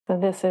So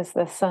this is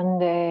the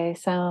Sunday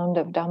Sound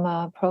of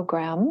Dhamma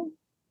program.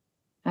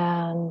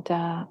 And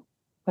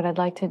what I'd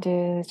like to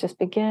do is just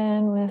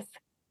begin with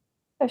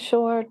a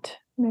short,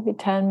 maybe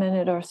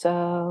 10-minute or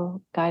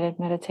so guided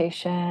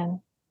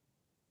meditation,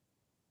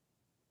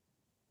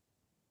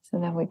 so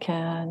that we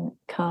can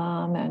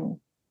come and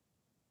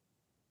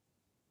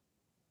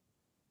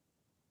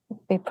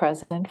be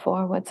present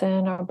for what's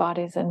in our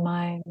bodies and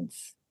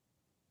minds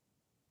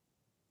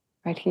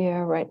right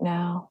here, right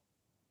now.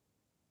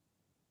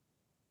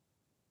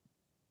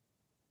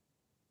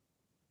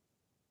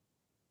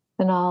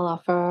 And I'll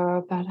offer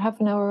about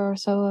half an hour or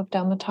so of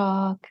Dhamma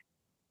talk,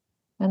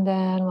 and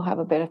then we'll have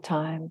a bit of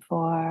time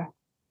for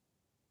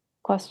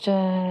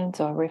questions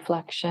or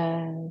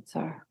reflections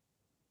or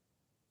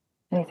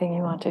anything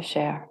you want to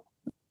share.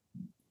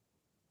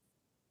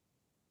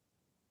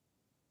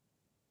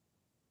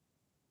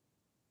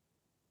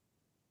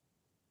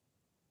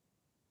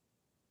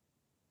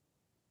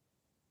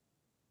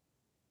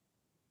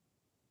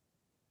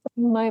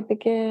 You might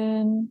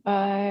begin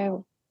by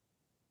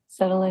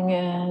settling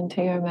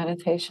into your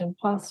meditation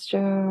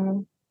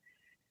posture.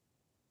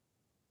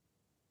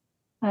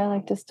 I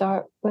like to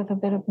start with a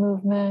bit of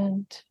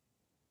movement,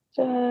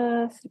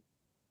 just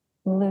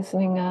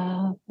loosening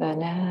up the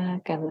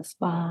neck and the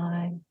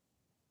spine.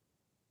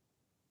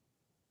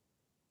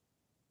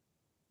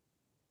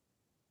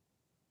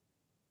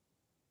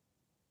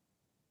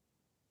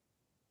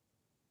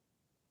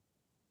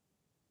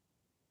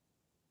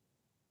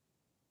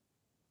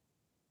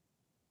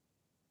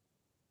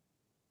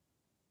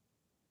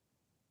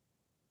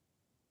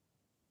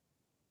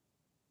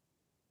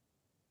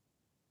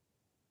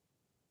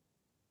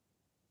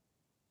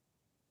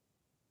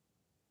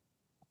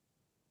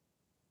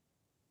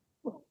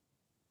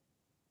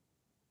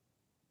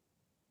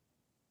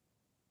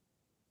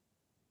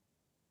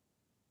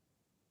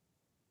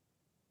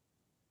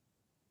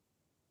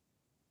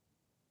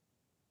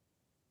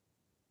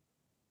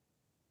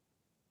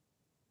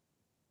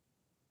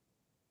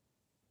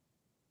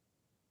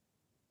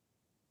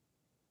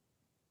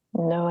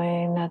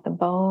 Knowing that the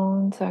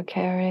bones are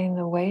carrying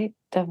the weight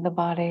of the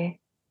body.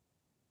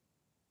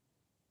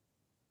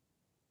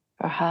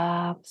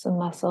 Perhaps the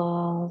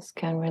muscles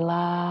can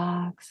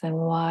relax and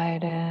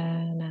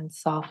widen and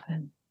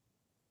soften.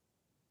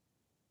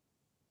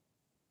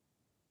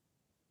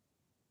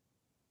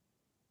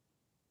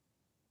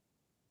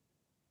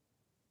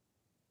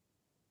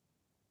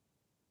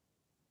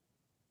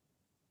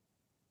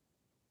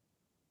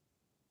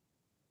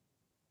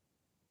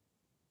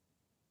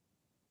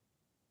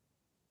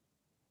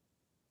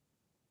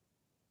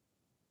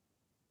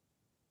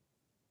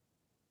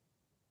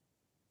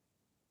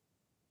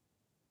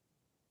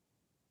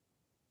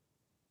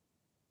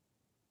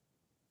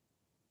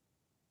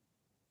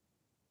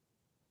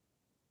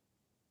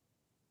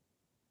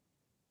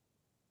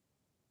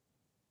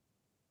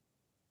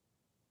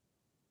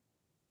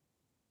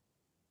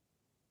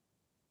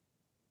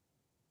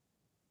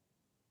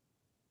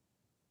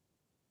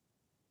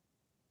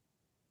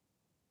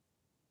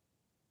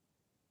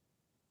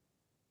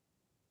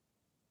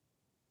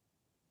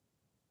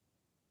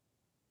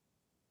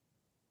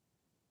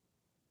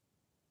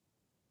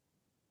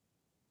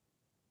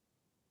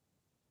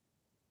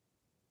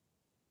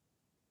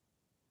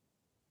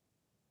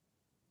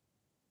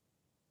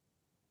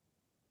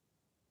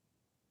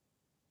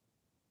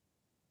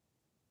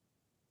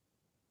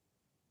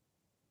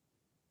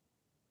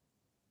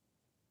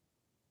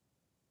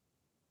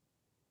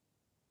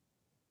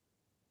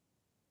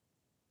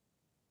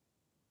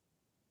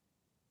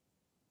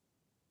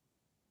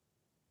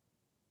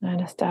 And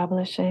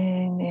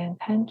establishing the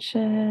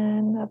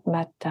intention of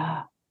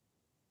metta.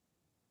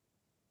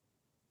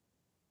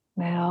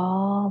 May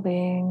all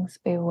beings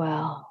be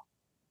well.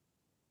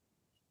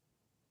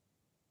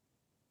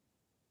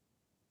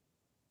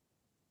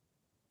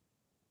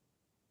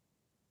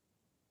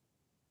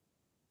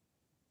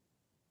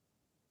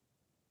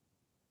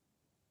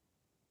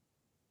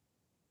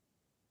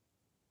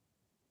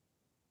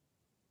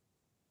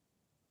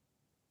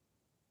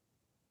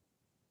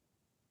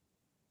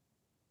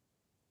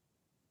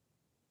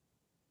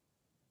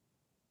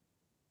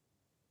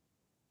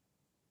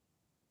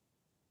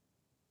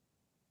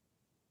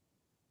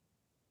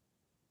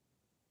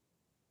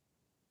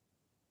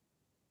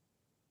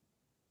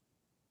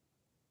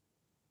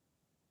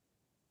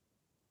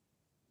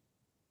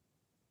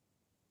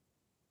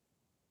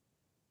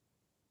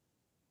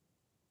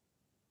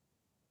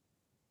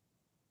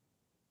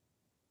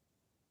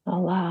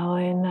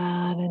 Allowing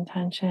that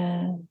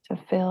intention to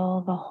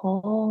fill the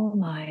whole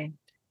mind.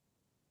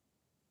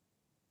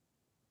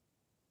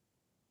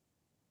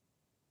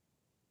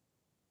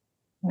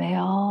 May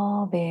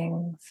all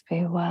beings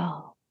be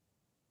well.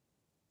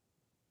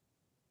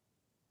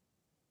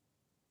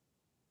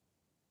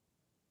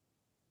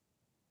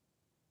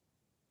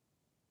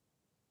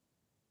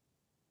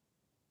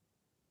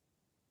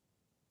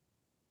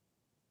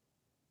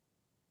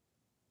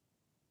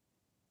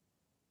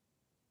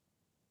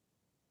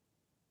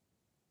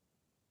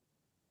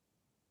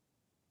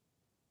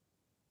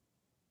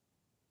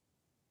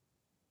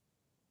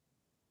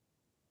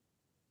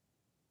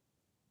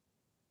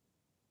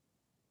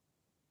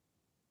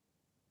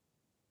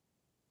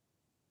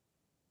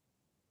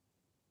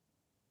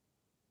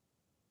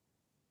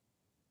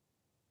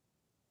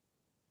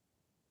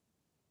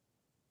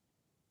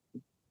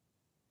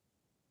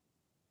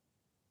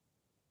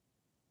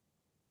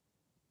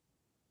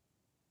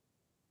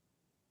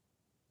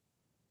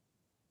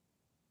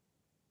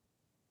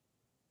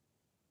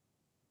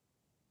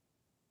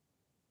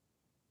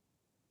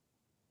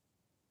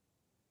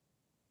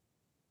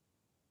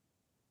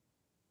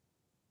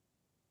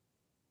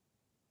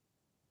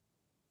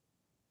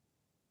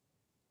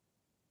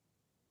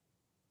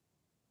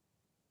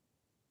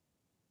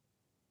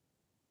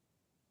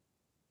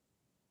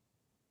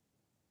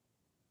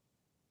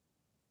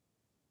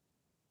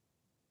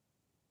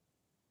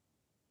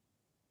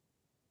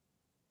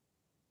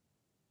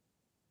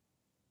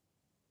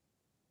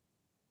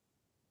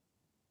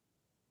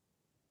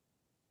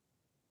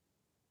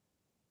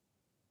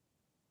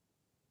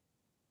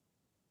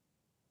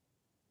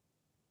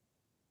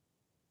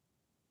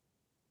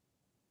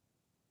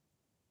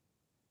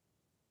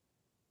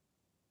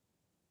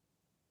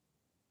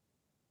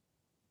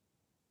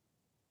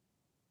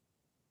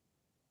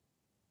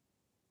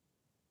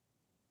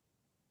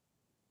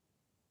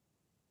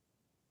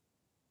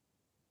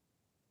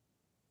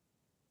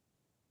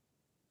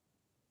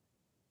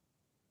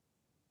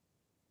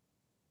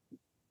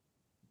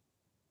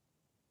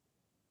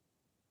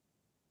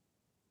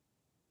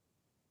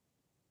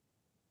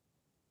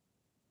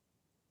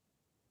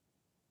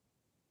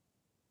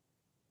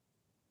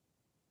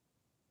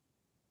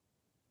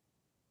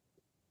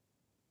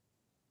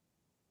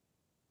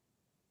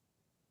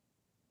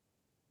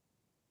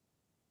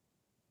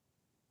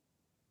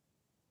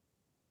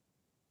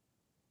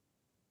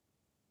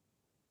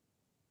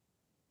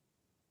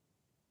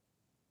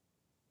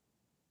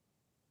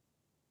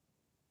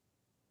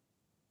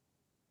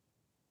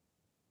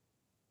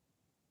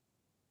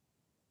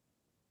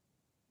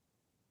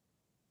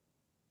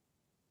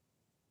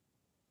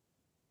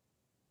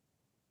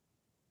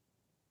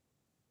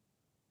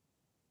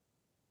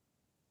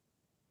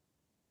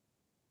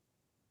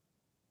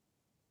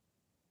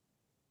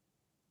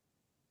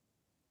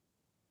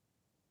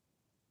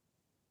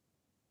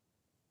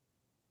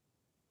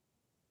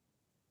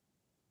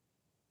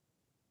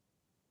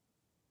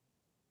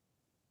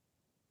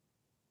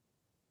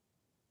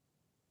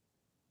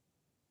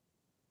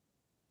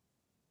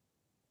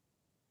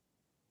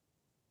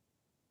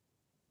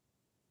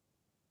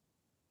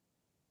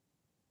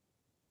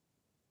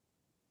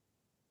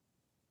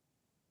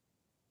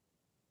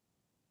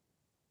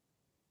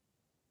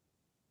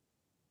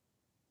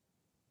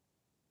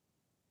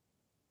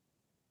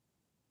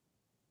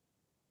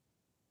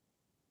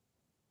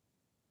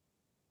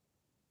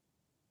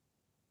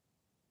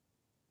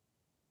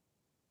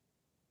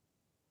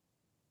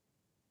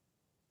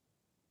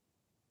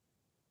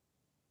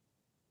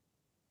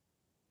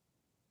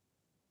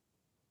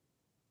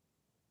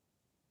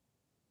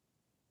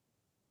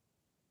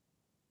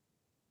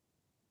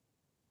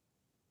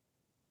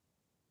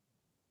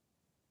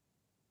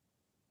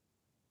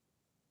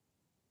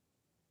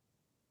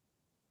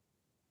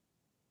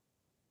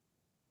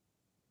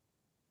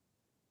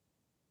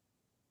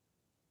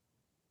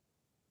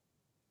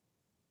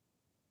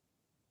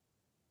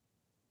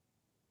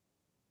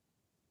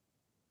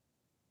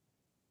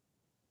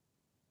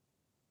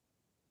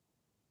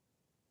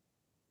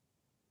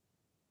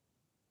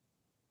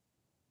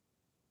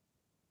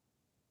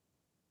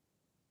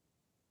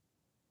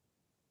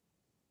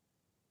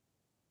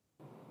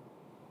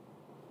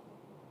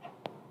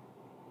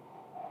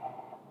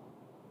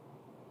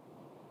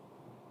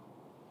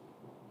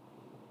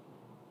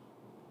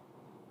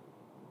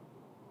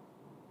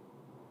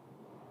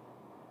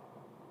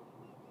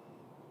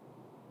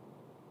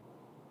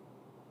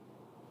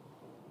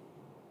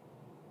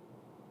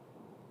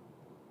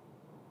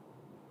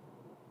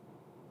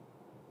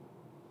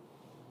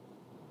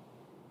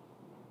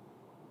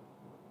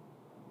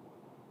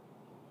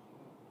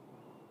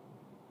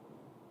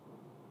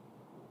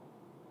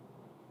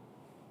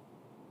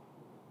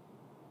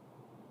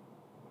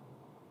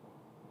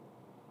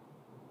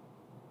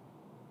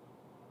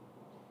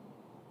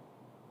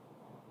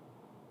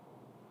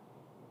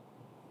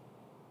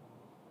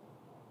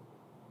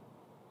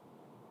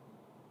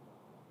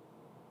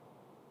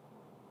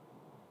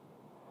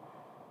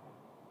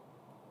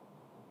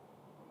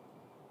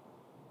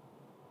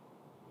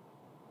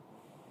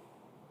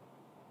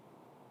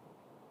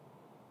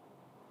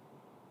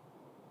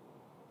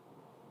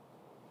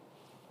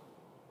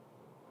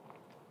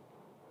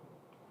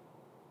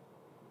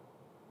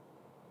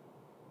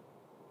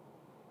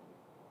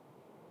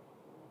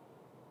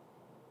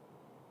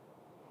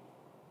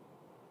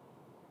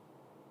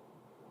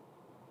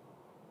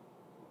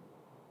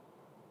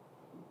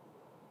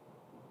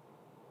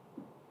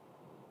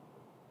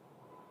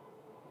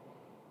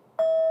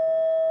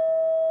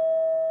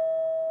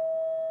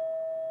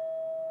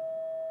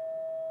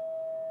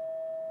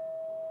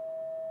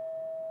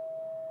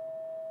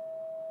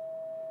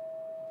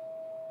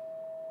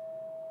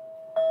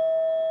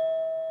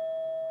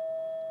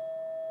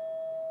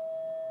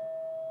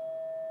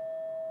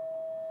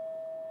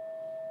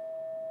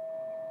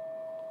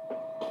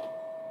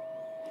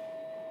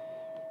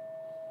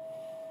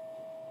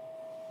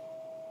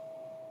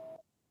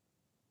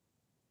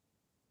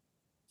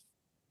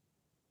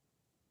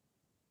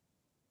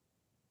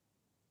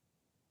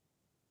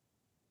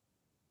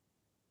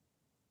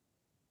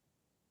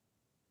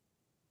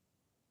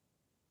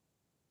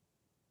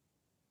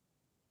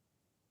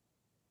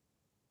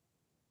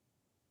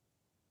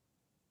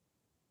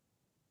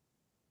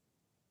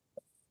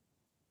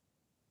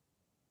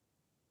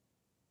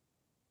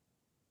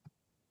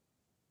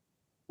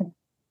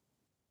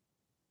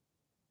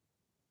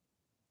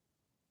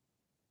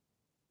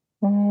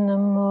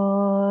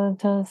 Namo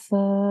tassa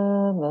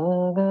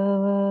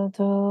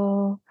bhagavato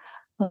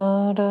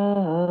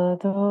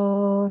arahato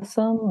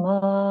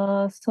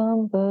samma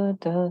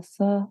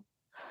sambuddhassa.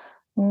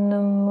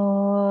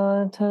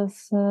 Namo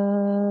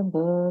tassa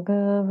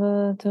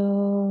bhagavato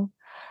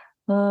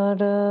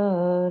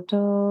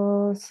arahato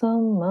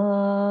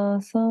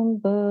samma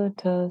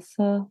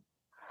sambuddhassa.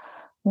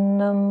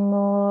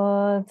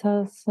 Namo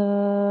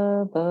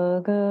tassa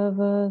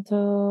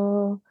bhagavato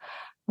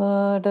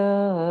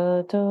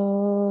arahato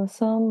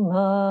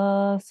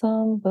samma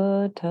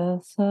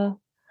sambuddhassa.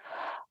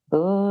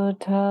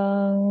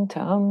 Buddhang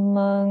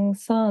dhammang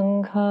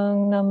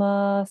sanghang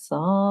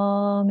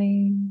namasami.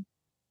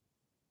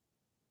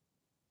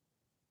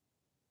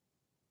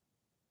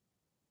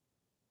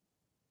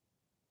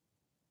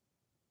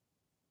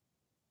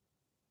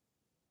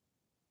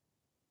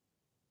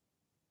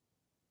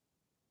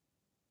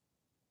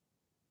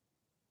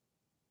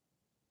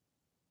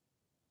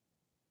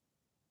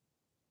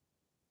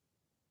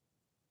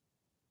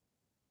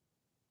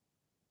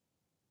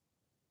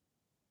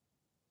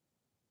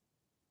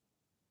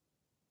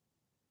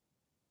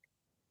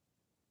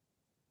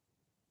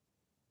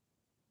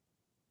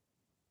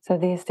 So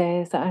these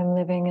days I'm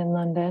living in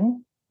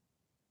London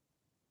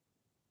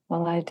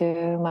while I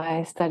do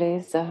my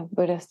studies of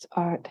Buddhist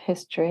art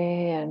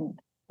history and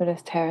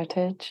Buddhist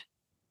heritage.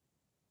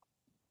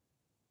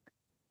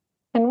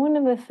 And one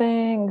of the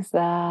things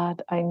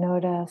that I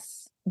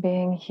notice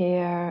being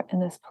here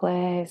in this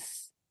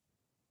place,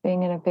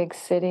 being in a big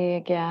city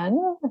again,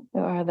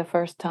 or the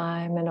first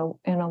time in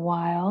a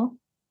while,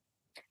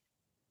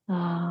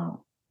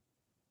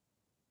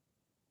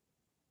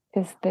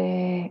 is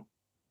the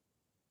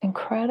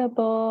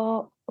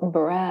incredible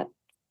breadth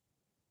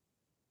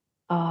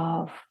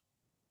of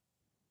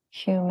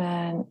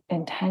human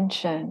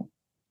intention,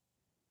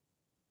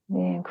 the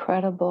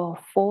incredible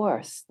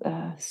force,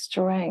 the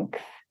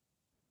strength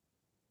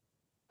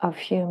of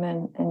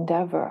human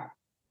endeavor.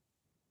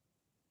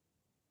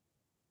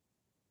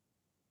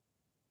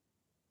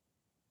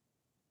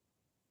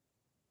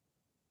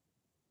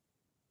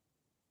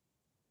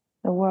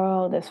 The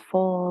world is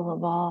full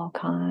of all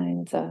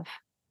kinds of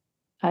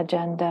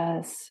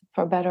agendas,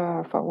 for better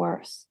or for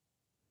worse.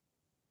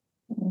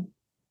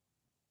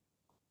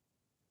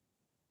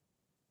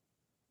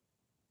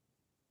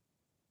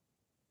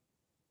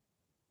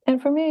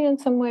 And for me, in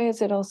some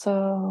ways, it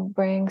also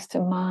brings to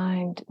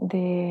mind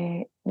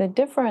the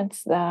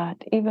difference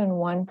that even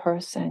one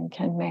person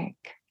can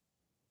make.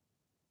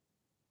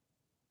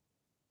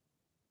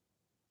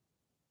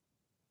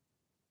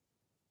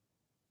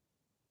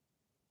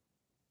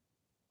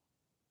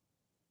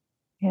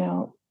 You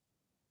know,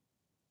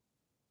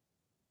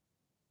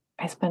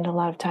 I spend a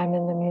lot of time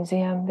in the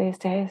museum these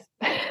days.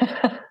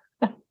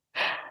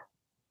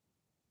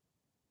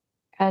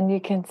 And you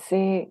can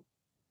see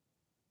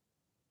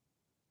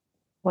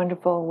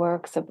wonderful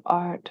works of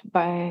art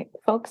by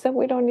folks that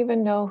we don't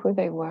even know who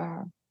they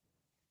were.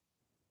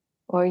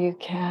 Or you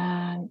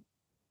can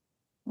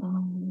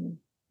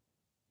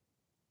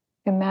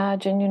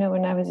imagine,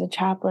 when I was a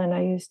chaplain,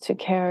 I used to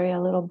carry a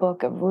little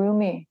book of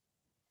Rumi,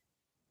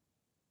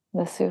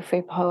 the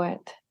Sufi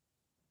poet,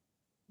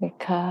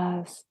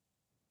 because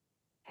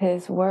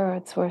his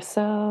words were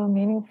so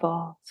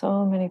meaningful.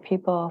 So many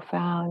people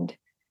found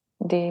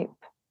deep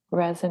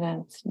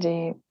resonance,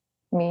 deep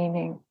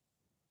meaning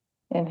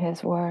in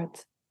his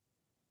words.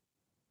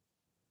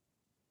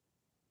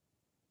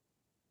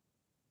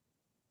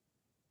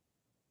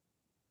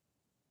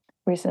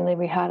 Recently,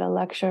 we had a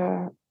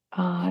lecture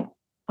on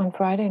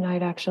Friday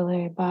night,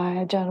 actually, by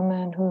a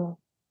gentleman who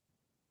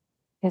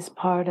is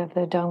part of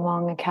the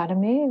Dongwang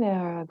Academy.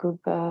 They're a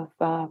group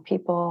of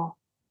people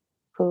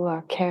who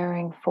are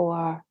caring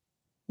for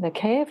the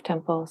cave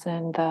temples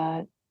in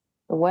the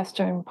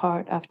western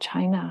part of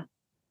China.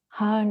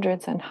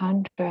 Hundreds and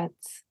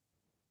hundreds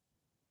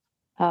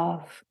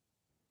of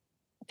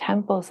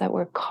temples that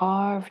were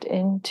carved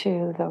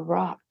into the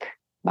rock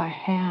by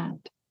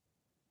hand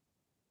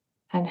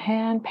and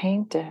hand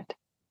painted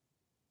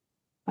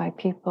by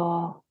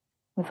people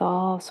with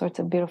all sorts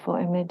of beautiful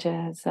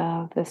images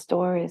of the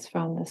stories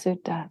from the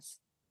suttas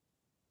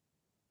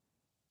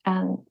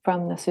and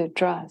from the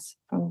sutras,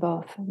 from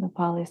both the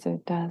Pali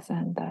Suttas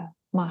and the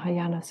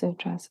Mahayana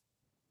Sutras.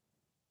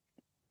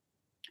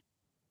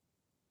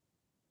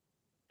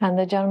 And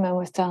the gentleman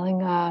was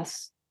telling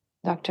us,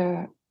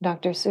 Dr.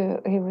 Su,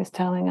 he was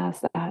telling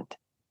us that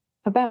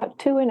about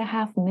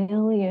 2.5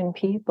 million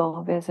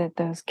people visit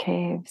those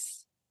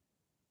caves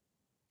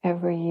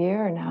every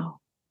year now.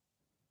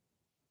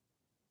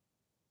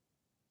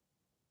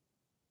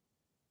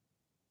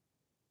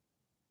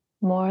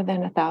 More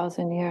than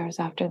 1,000 years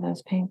after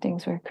those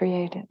paintings were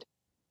created.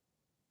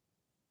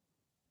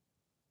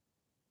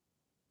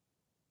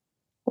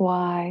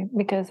 Why?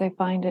 Because they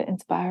find it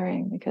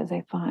inspiring, because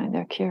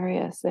they're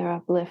curious, they're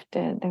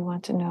uplifted, they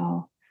want to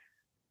know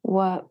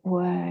what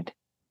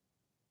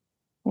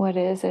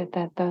is it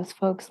that those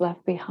folks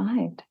left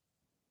behind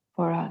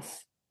for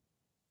us.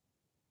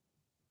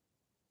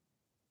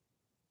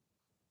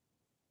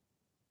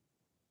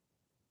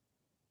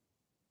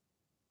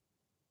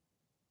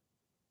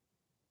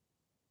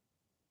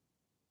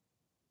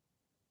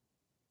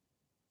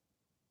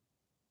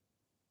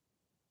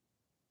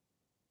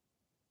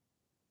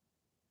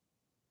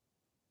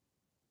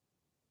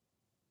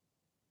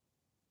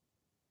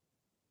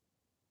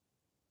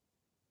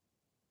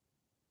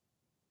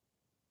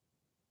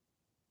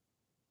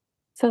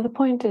 So the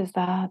point is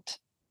that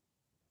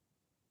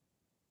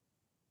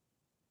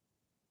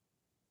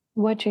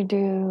what you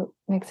do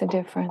makes a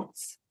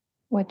difference.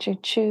 What you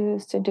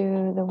choose to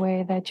do, the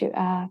way that you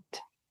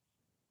act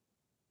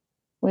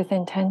with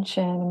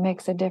intention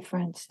makes a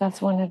difference.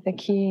 That's one of the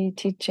key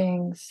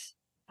teachings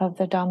of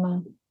the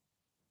Dhamma.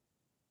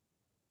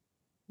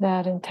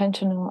 That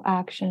intentional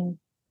action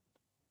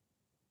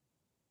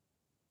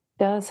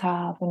does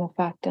have an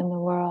effect in the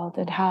world.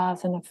 It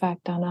has an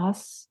effect on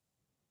us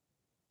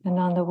and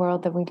on the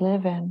world that we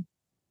live in.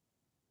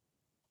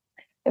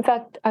 In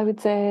fact, I would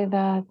say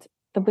that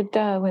the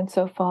Buddha went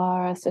so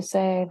far as to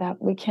say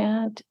that we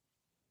can't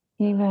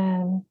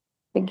even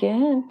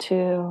begin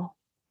to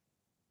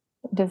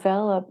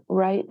develop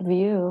right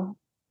view,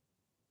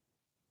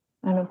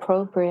 an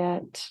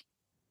appropriate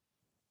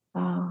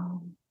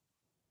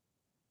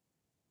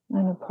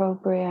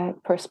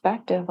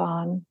perspective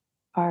on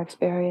our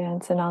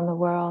experience and on the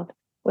world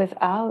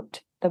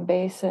without the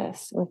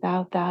basis,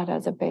 without that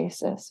as a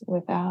basis,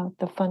 without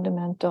the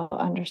fundamental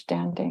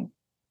understanding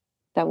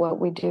that what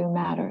we do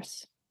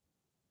matters.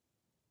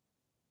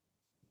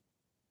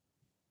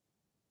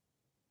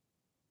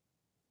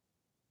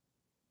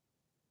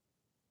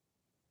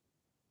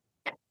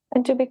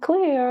 And to be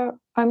clear,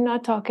 I'm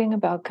not talking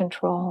about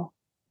control,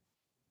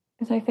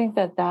 because I think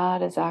that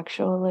that is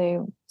actually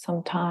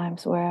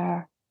sometimes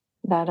where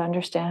that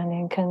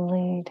understanding can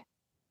lead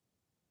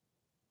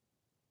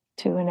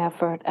to an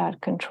effort at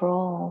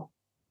control,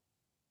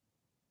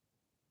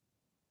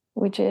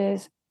 which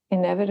is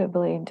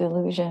inevitably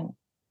delusion.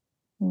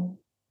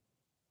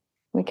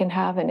 We can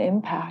have an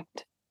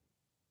impact,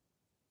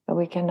 but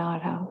we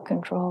cannot have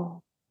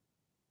control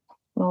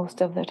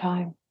most of the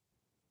time.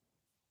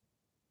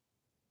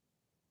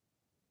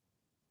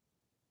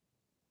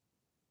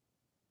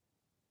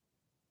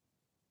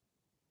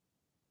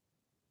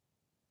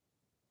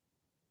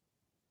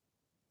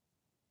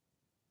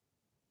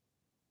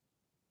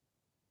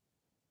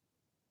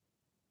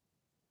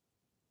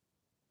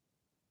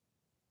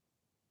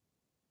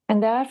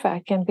 And that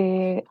fact can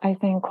be, I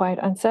think, quite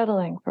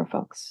unsettling for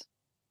folks.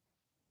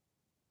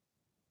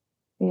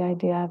 The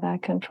idea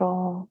that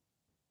control,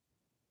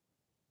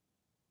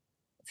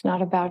 it's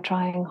not about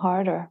trying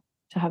harder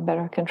to have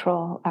better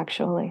control,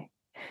 actually.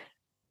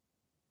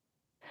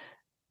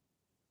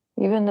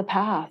 Even the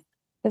path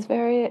is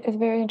very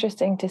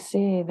interesting to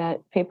see that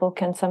people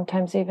can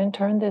sometimes even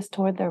turn this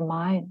toward their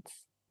minds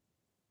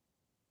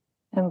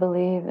and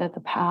believe that the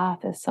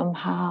path is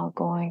somehow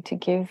going to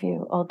give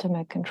you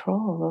ultimate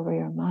control over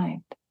your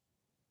mind.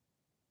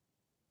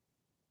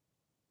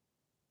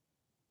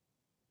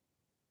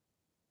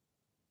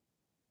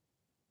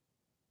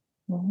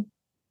 Mm-hmm.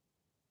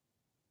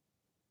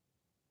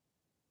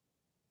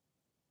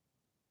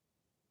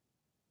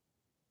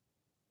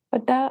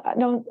 But that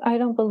I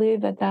don't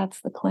believe that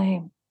that's the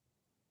claim.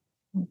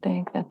 I don't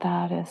think that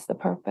that is the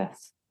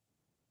purpose.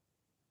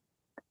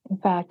 In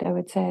fact, I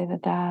would say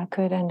that that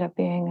could end up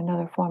being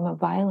another form of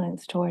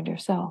violence toward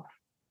yourself.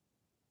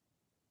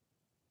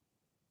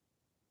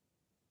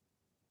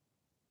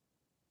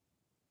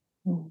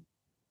 Mm.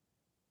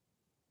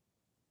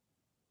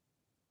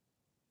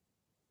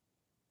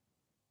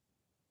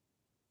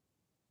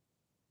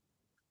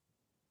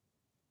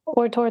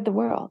 Or toward the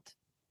world.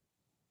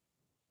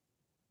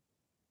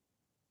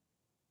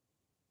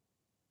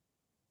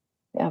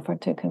 The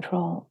effort to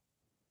control.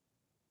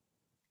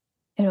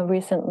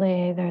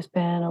 Recently there's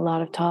been a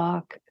lot of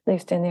talk, at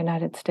least in the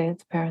United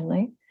States,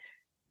 apparently,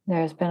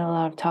 there's been a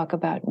lot of talk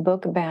about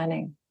book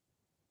banning.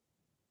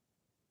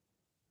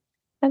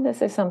 And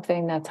this is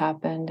something that's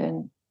happened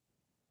in,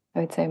 I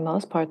would say,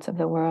 most parts of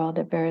the world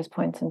at various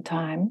points in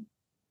time.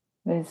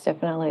 It's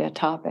definitely a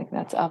topic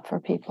that's up for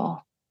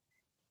people.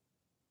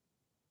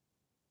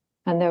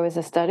 And there was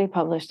a study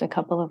published a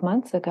couple of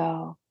months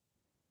ago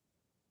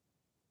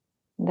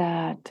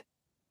that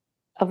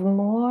of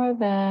more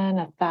than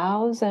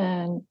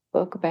 1,000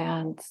 book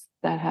bans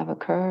that have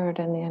occurred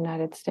in the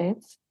United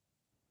States,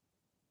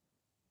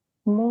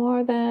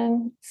 more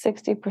than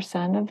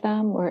 60% of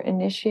them were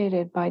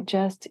initiated by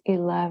just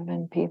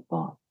 11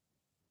 people.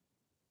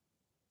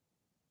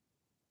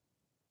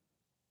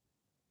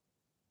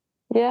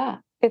 Yeah,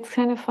 it's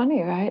kind of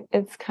funny, right?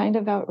 It's kind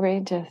of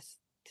outrageous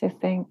to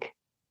think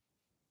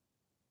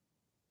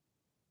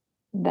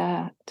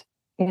that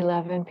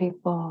 11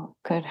 people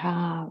could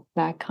have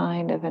that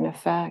kind of an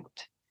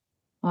effect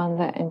on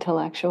the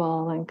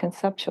intellectual and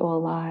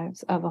conceptual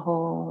lives of a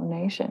whole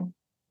nation.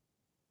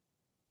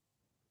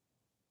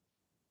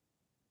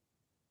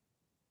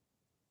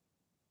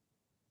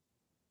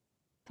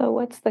 So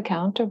what's the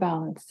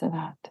counterbalance to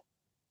that?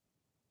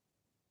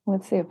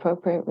 What's the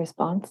appropriate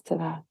response to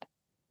that?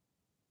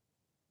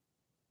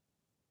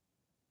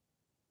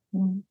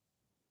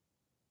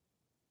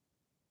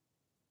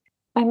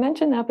 I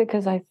mention that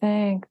because I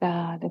think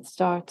that it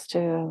starts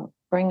to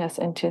bring us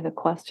into the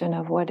question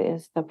of what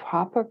is the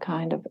proper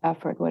kind of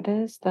effort? What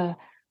is the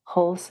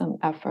wholesome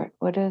effort?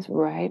 What is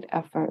right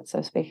effort?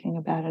 So speaking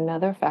about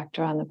another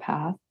factor on the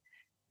path,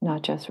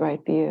 not just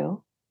right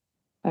view,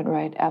 but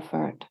right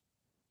effort.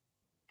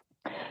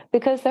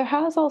 Because there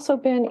has also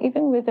been,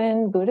 even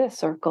within Buddhist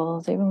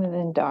circles, even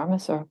within Dharma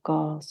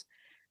circles,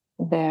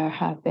 there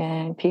have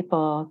been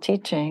people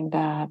teaching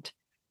that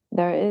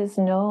there is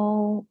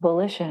no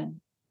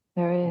volition,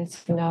 there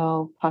is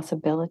no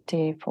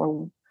possibility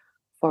for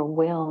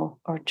will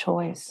or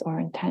choice or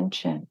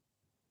intention.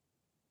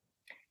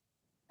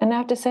 And I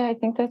have to say, I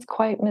think that's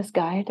quite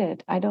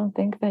misguided. I don't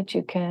think that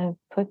you can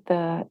put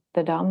the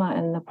Dhamma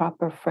in the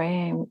proper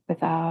frame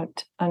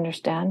without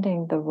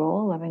understanding the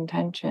role of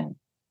intention.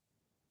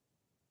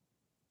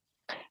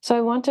 So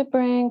I want to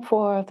bring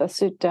forth a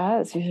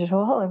sutta, as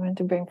usual. I want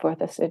to bring forth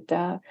a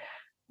sutta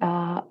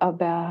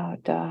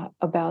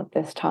about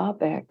this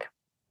topic.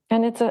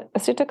 And it's a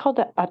sutta called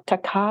the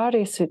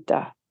Atthakari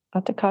Sutta.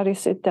 Atthakari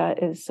Sutta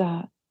is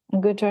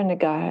Anguttara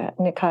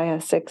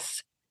Nikaya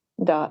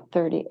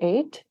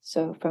 6.38,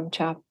 so from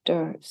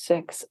chapter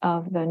 6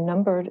 of the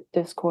numbered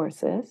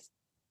discourses,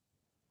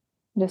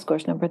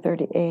 discourse number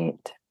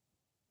 38.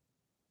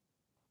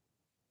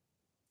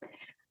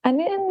 And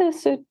in the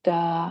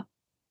sutta,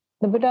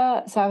 the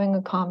Buddha is having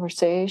a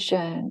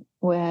conversation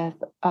with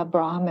a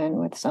Brahmin,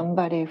 with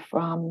somebody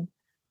from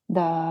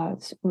the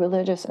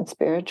religious and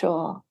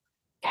spiritual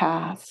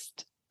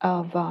caste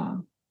of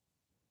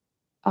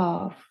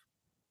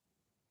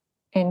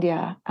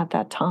India at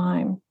that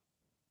time.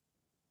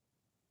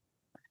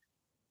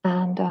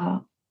 And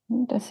I'll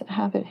just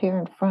have it here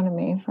in front of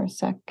me for a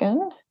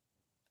second.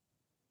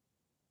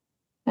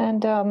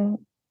 And the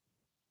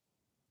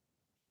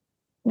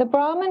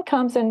Brahmin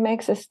comes and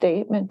makes a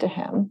statement to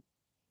him.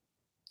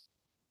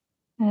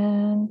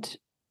 And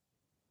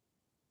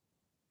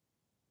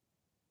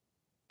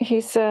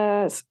he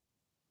says,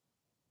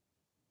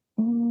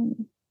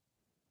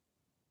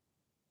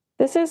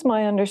 this is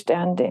my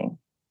understanding.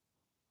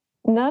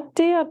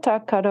 Nati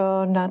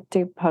atakaro,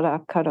 nati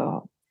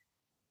parakaro.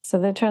 So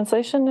the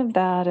translation of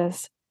that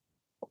is,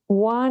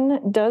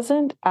 one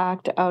doesn't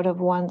act out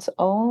of one's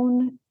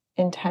own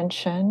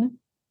intention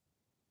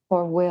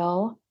or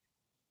will,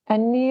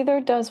 and neither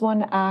does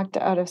one act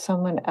out of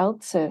someone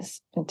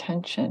else's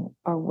intention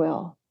or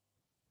will.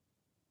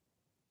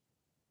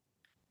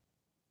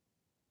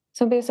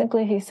 So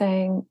basically he's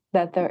saying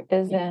that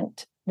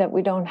that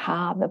we don't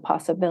have the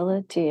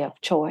possibility of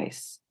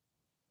choice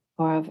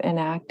or of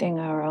enacting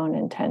our own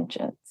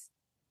intentions.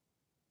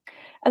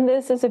 And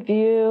this is a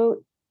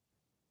view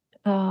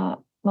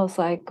most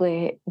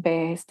likely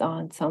based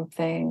on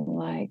something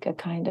like a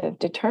kind of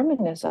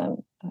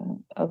determinism,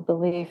 a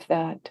belief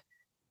that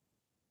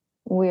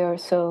we are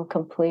so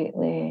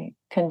completely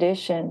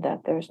conditioned that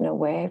there's no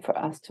way for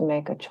us to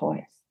make a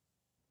choice.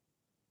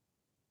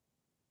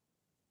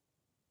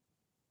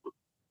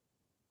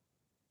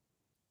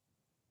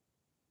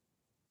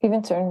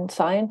 Even certain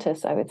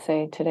scientists, I would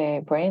say today,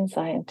 brain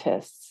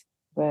scientists,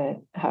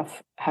 would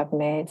have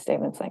made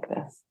statements like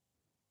this.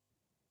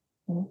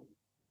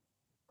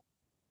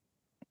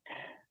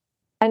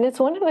 And it's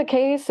one of the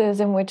cases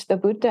in which the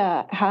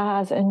Buddha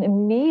has an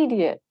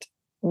immediate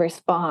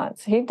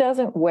response. He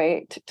doesn't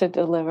wait to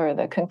deliver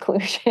the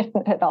conclusion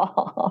at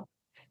all.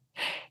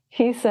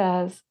 He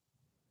says,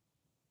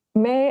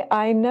 "May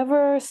I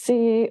never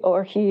see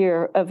or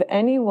hear of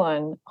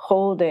anyone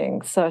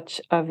holding such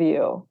a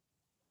view.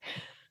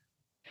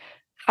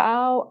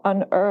 How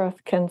on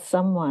earth can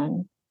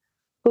someone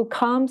who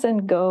comes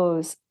and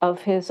goes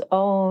of his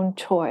own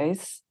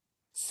choice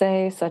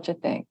say such a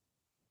thing?"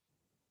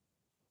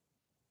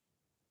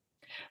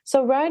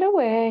 So right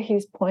away,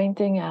 he's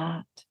pointing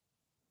at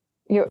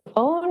your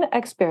own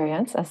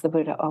experience, as the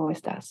Buddha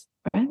always does,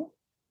 right?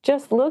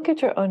 Just look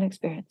at your own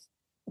experience.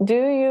 Do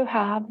you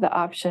have the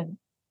option?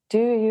 Do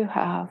you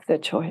have the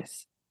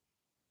choice?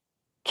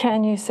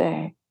 Can you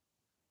say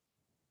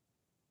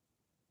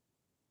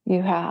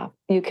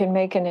you can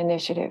make an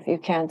initiative, you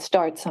can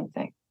start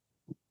something?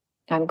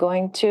 I'm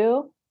going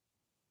to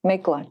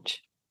make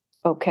lunch.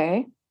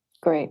 Okay,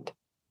 great.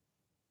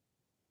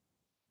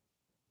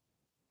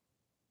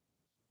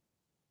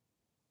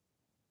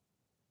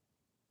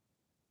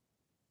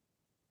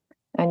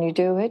 And you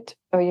do it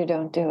or you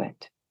don't do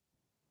it.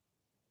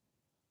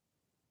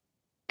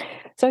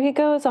 So he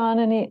goes on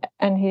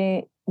and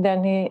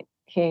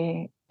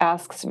he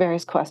asks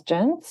various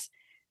questions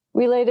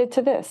related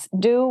to this.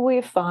 Do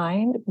we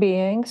find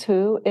beings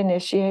who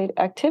initiate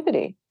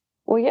activity?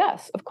 Well,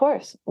 yes, of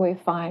course, we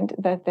find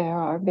that there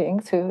are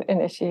beings who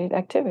initiate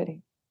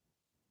activity.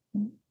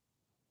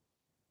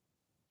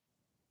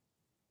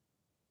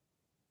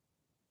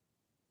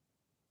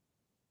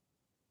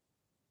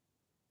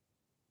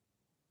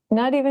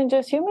 Not even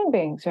just human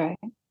beings, right?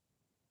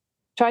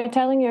 Try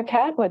telling your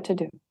cat what to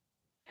do.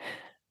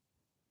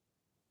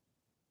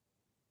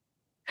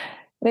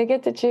 They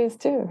get to choose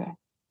too, right?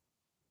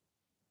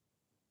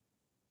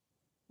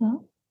 Huh?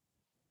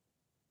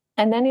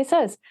 And then he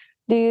says,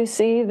 do you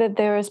see that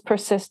there is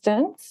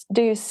persistence?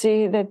 Do you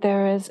see that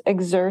there is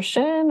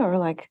exertion or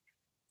like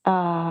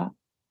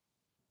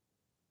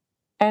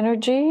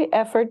energy,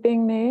 effort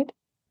being made?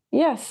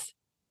 Yes.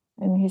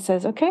 And he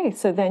says, okay,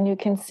 so then you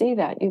can see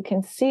that. You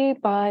can see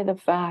by the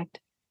fact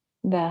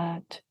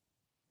that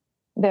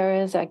there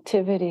is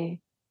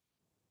activity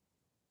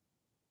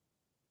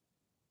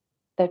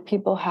that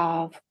people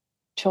have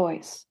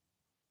choice.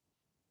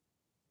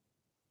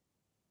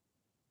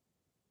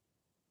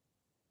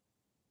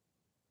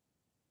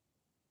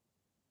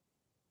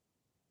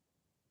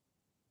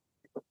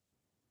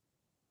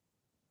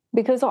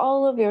 Because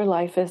all of your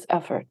life is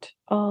effort.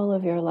 All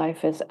of your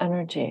life is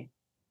energy.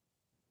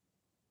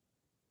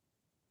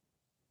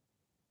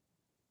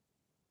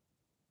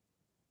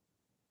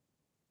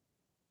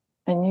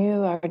 And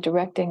you are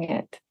directing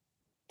it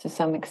to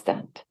some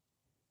extent.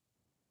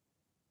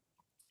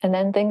 And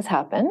then things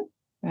happen,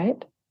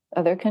 right?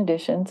 Other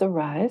conditions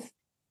arise,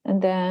 and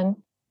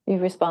then you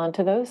respond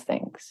to those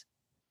things.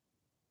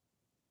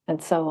 And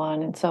so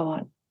on and so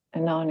on.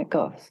 And on it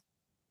goes.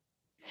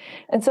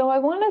 And so I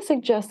want to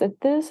suggest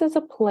that this is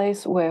a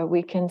place where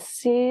we can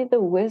see the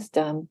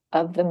wisdom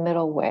of the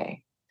middle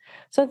way.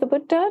 So the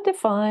Buddha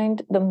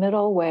defined the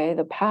middle way,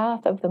 the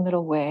path of the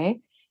middle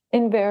way,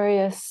 in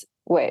various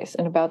ways,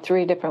 in about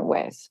 3 different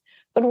ways.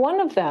 But one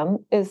of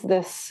them is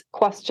this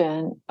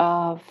question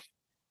of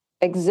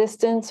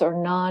existence or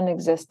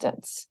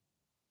non-existence.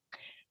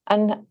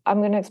 And I'm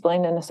going to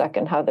explain in a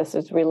second how this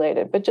is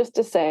related, but just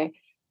to say,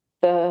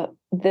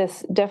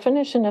 this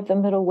definition of the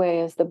middle way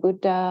is the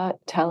Buddha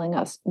telling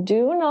us,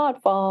 do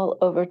not fall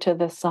over to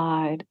the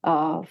side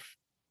of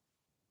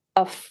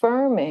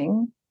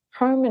affirming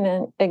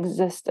permanent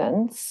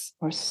existence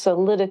or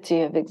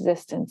solidity of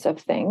existence of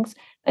things,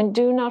 and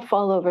do not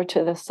fall over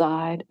to the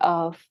side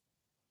of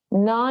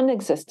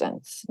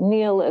non-existence,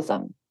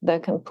 nihilism, the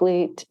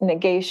complete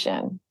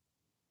negation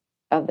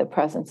of the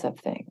presence of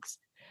things.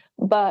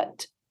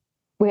 But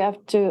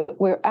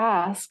we're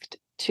asked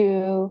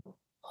to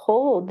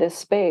hold this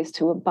space,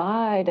 to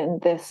abide in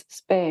this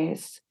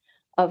space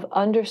of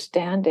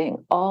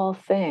understanding all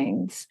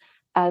things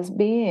as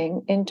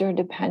being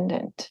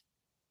interdependent,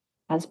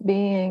 as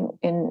being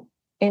in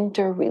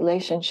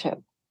interrelationship.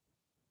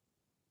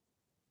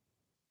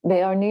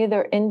 They are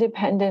neither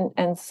independent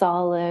and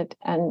solid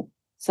and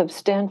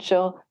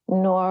substantial,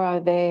 nor are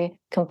they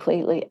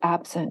completely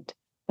absent,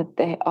 but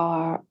they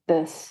are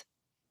this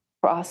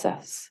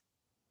process.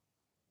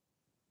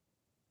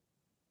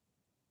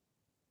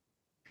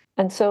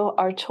 And so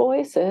our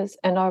choices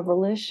and our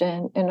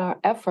volition and our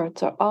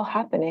efforts are all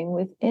happening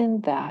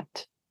within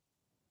that.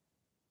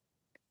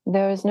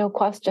 There is no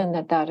question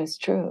that that is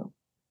true.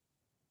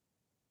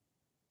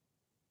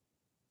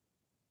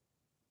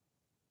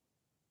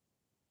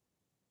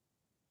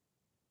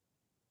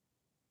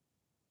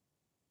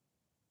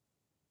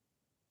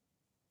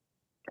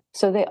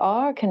 So they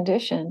are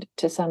conditioned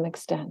to some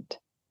extent.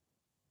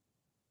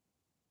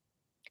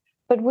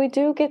 But we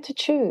do get to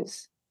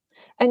choose.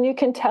 And you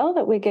can tell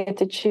that we get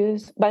to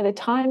choose by the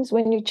times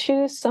when you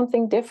choose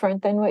something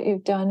different than what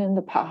you've done in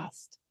the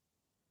past.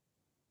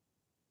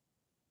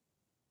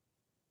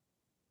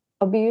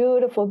 A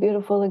beautiful,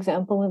 beautiful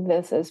example of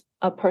this is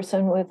a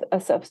person with a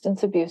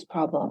substance abuse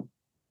problem,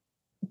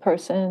 a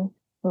person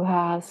who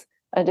has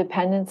a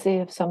dependency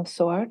of some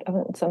sort,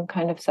 of some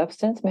kind of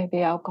substance,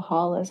 maybe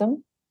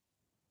alcoholism.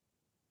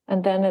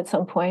 And then at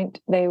some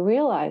point they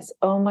realize,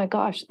 oh my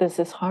gosh, this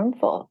is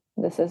harmful.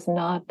 This is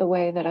not the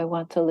way that I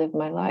want to live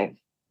my life.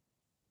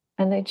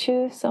 And they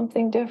choose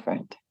something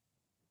different.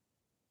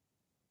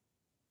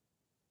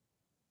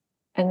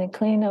 And they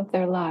clean up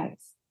their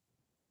lives.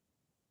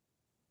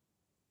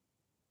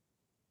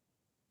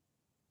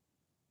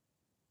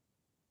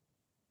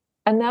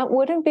 And that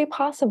wouldn't be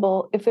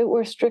possible if it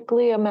were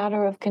strictly a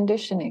matter of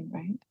conditioning,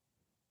 right?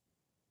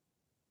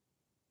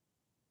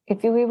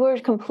 If we were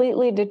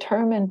completely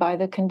determined by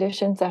the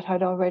conditions that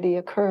had already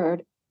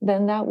occurred,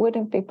 then that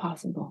wouldn't be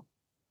possible.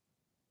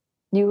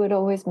 You would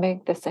always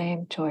make the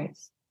same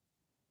choice.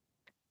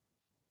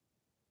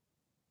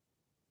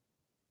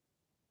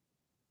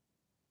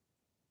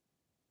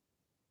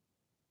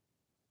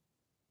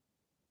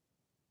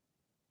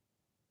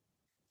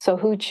 So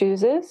who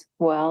chooses?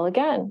 Well,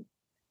 again,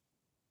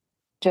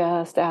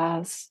 just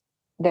as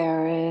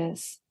there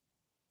is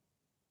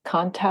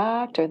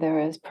contact, or there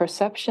is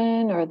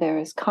perception, or there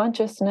is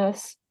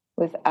consciousness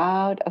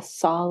without a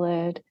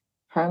solid,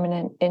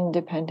 permanent,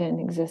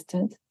 independent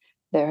existence,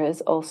 there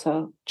is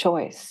also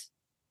choice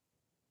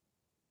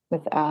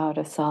without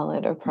a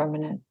solid or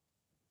permanent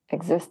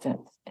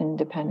existence,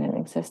 independent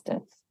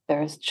existence.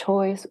 There is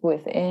choice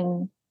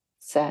within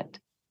set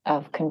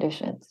of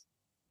conditions.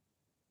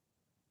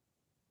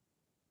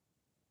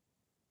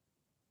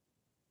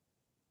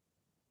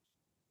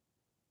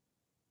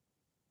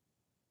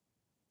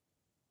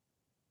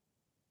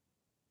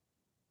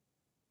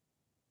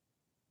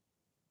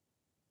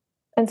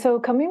 And so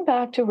coming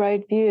back to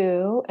right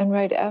view and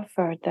right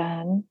effort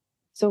then,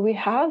 so we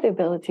have the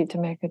ability to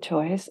make a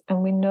choice,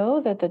 and we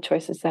know that the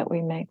choices that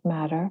we make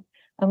matter,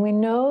 and we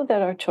know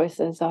that our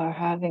choices are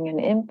having an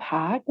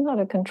impact,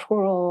 not a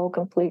control,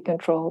 complete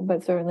control,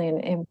 but certainly an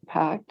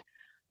impact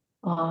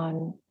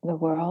on the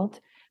world.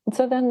 And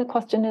so then the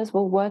question is,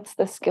 well, what's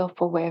the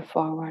skillful way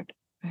forward,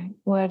 right?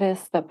 What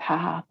is the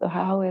path?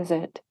 How is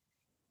it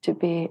to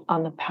be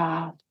on the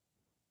path?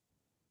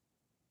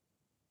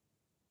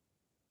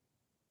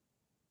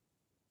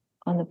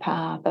 On the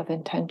path of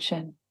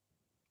intention.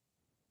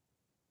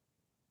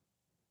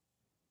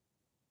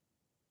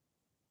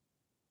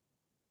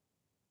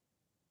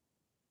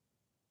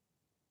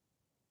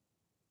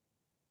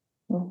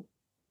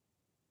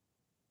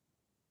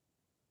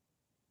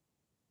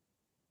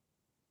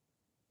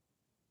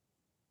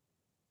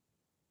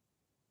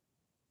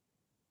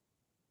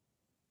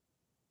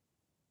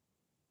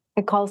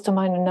 it calls to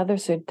mind another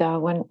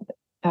sutta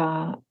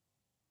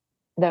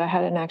that I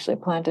hadn't actually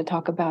planned to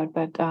talk about,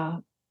 but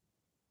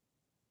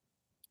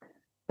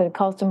it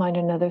calls to mind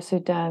another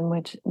sutta in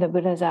which the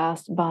Buddha is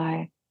asked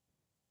by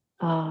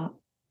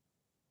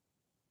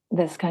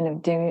this kind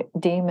of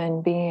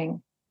demon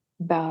being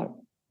about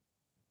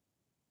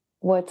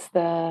what's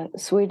the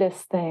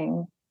sweetest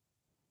thing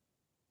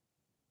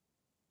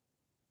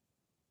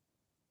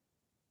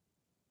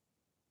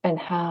and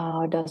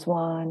how does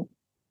one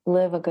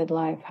live a good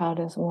life? How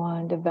does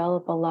one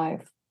develop a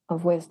life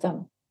of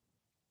wisdom?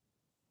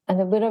 And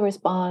the Buddha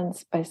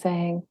responds by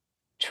saying,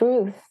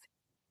 truth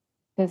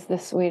is the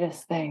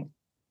sweetest thing.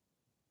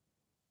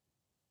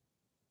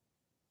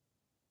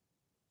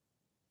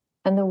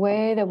 And the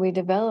way that we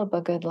develop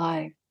a good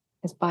life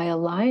is by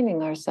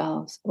aligning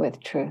ourselves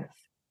with truth.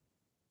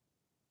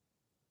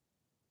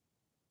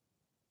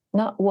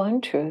 Not one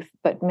truth,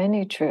 but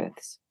many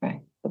truths,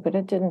 right? The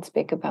Buddha didn't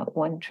speak about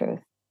one truth.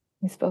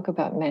 He spoke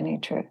about many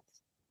truths.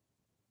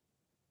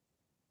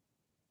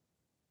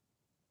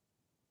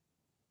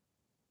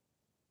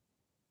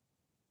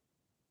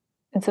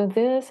 And so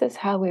this is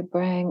how we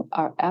bring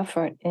our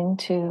effort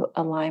into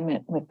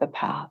alignment with the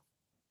path.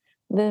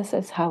 This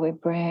is how we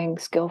bring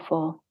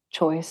skillful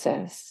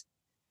choices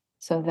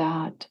so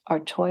that our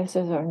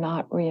choices are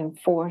not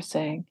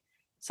reinforcing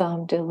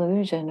some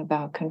delusion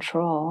about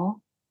control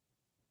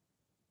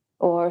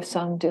or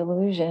some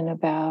delusion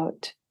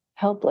about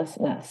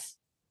helplessness.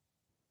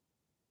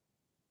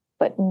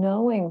 But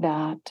knowing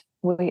that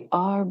we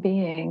are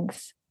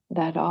beings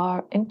that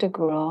are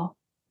integral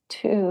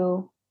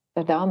to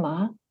the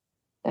Dhamma,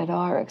 that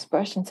are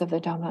expressions of the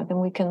Dhamma, then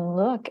we can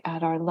look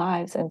at our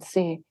lives and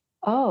see,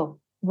 oh,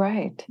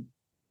 right.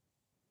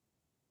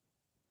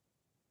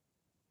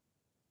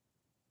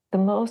 The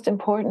most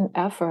important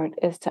effort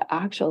is to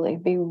actually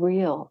be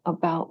real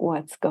about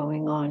what's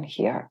going on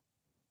here.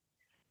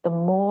 The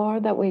more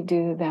that we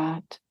do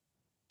that,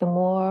 the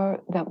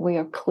more that we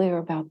are clear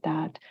about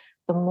that,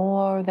 the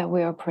more that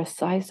we are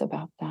precise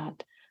about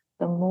that,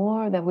 the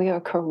more that we are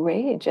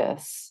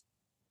courageous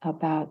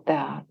about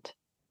that,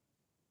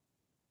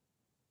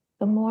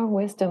 the more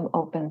wisdom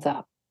opens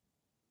up.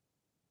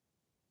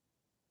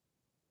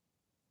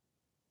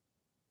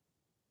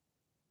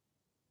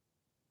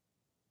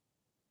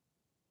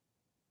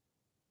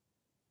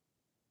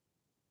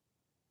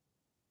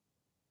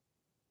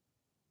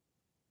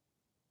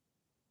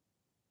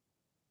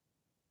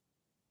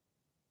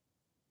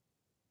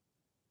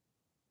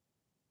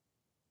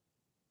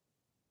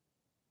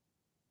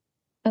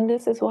 And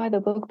this is why the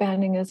book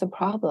banning is a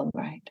problem,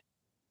 right?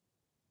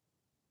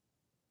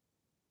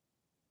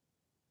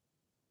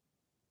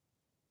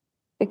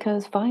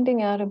 Because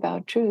finding out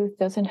about truth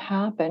doesn't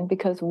happen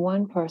because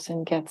one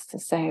person gets to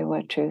say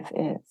what truth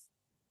is.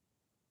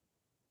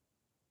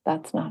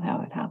 That's not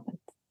how it happens.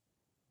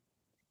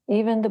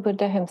 Even the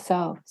Buddha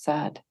himself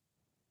said,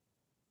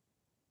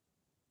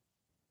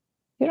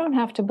 you don't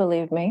have to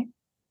believe me.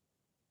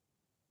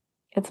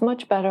 It's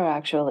much better,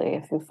 actually,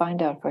 if you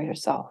find out for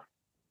yourself.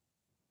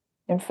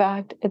 In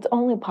fact, it's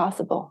only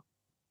possible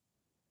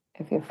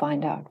if you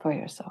find out for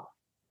yourself.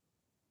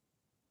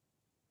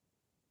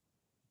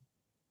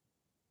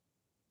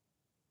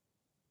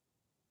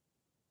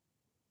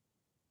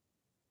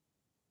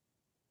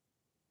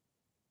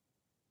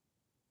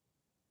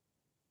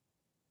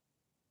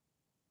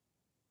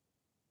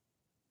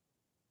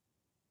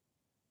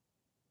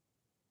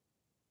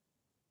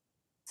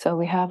 So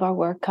we have our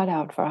work cut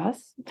out for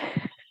us.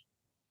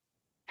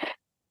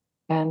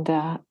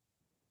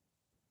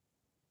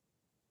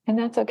 And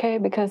that's okay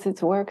because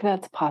it's work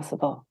that's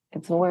possible.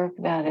 It's work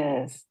that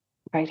is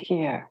right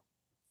here.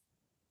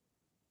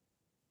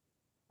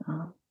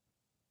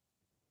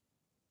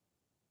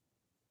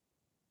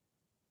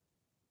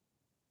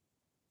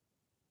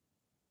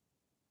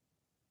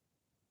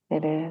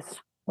 It is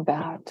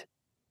about,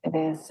 it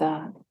is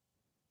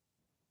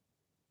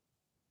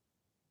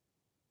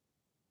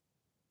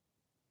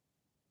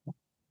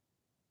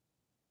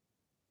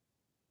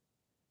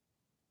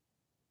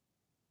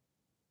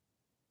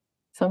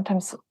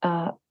sometimes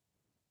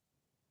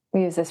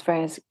we use this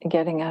phrase,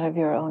 getting out of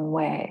your own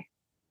way.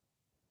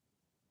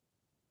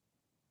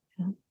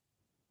 Yeah.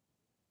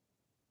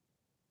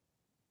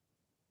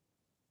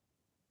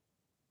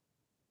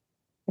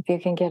 If you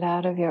can get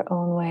out of your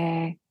own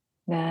way,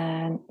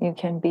 then you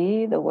can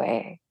be the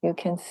way. You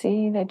can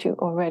see that you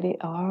already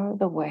are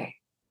the way.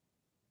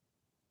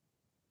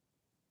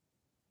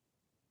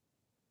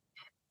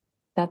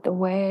 That the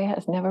way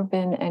has never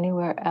been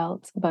anywhere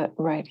else but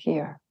right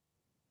here.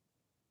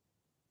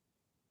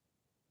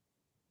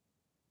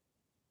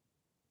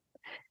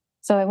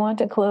 So I want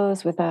to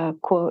close with a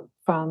quote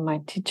from my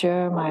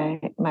teacher,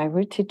 my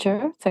root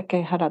teacher,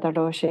 Seke Harada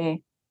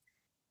Roshi.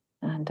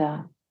 And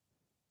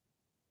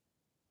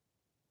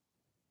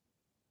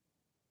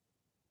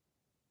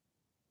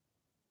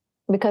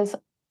because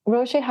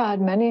Roshi had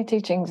many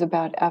teachings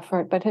about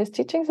effort, but his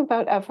teachings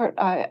about effort,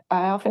 I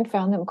often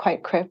found them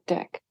quite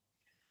cryptic.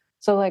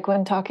 So like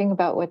when talking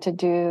about what to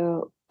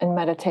do in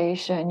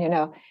meditation,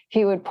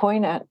 he would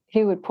point at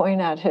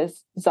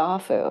his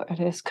zafu, at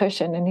his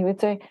cushion, and he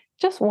would say,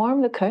 just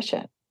warm the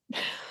cushion.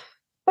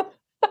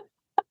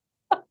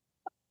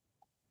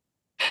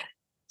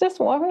 Just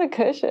warm the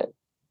cushion.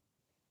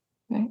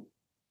 Right?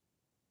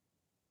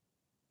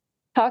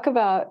 Talk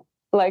about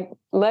like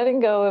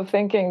letting go of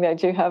thinking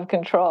that you have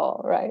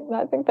control, right? And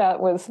I think that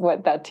was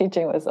what that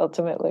teaching was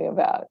ultimately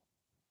about.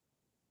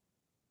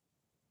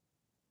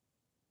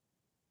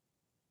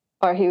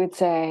 Or he would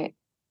say,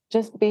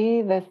 just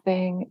be the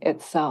thing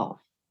itself.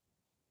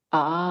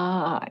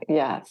 Ah,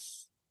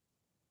 yes.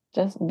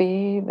 Just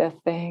be the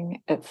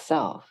thing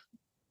itself.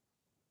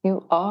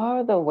 You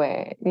are the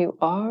way. You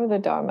are the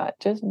Dharma.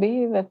 Just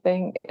be the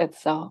thing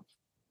itself.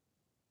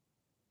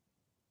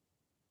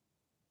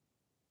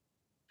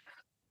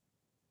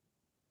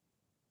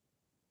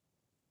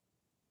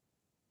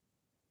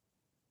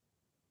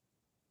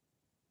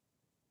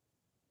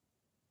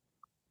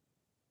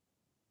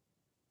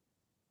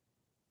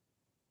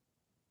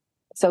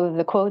 So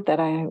the quote that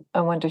I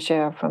want to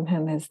share from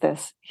him is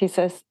this. He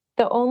says,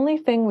 the only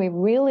thing we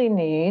really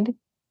need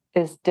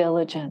is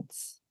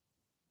diligence.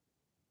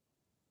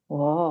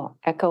 Whoa,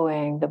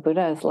 echoing the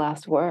Buddha's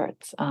last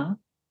words.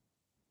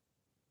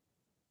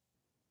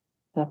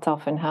 That's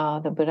often how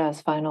the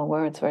Buddha's final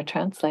words were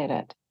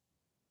translated.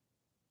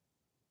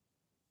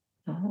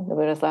 The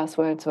Buddha's last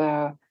words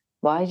were,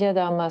 Vajja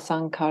Dhamma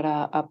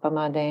Sankara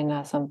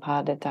Apamadena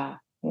Sampadita.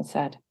 He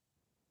said,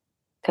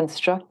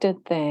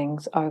 constructed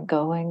things are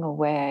going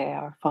away,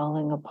 are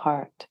falling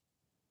apart.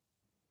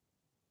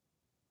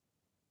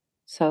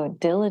 So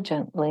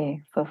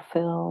diligently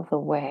fulfill the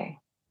way.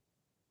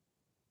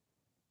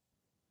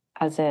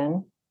 As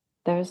in,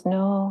 there's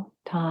no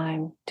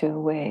time to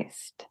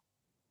waste.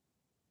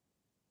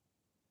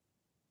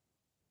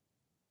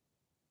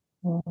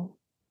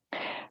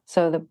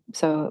 So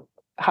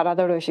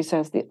Harada Roshi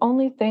says, the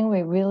only thing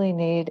we really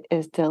need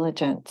is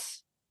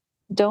diligence.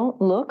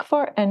 Don't look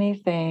for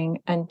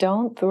anything and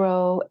don't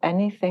throw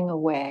anything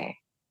away.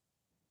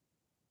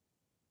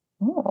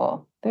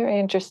 Oh, very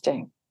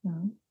interesting.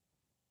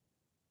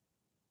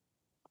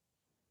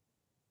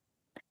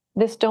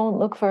 This don't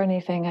look for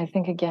anything, I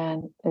think,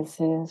 again, is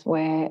his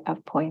way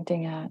of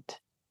pointing at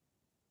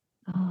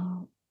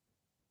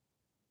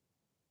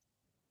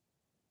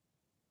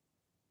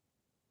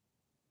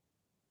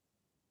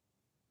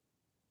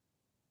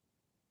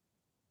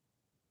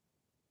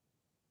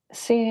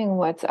seeing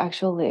what's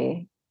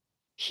actually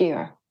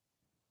here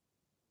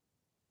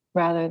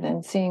rather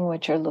than seeing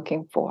what you're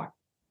looking for.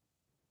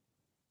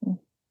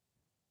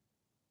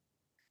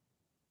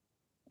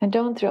 And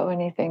don't throw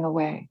anything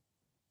away.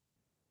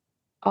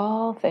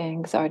 All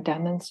things are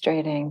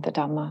demonstrating the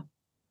Dhamma.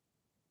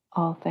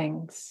 All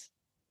things.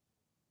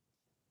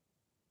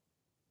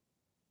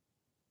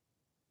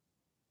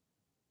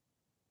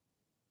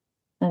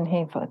 And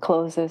he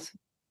closes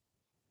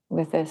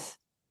with this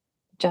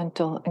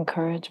gentle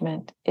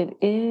encouragement. It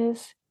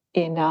is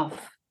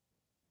enough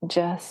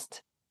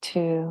just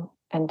to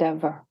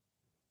endeavor.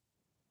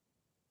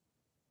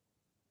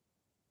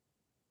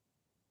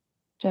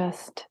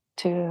 Just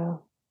to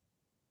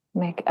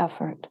make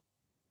effort.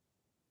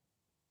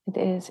 It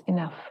is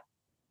enough.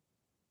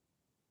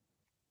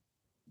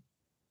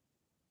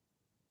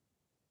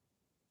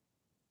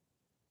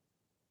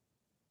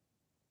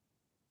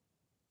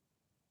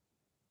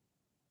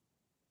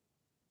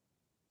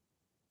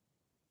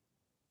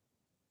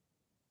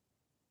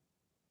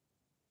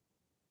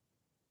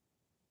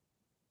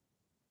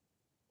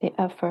 The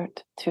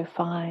effort to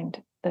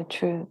find the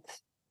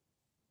truths.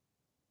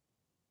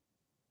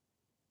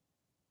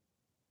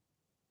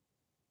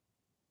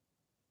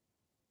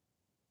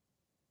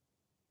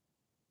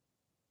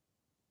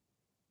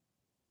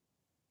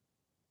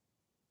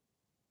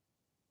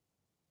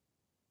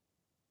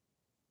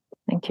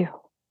 Thank you.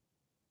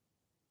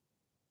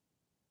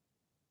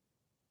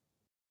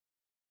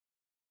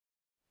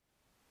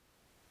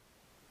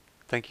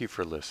 Thank you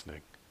for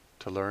listening.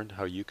 To learn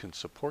how you can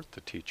support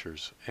the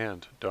teachers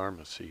and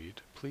Dharma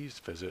Seed, please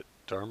visit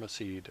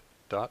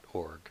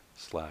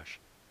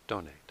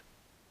dharmaseed.org/donate.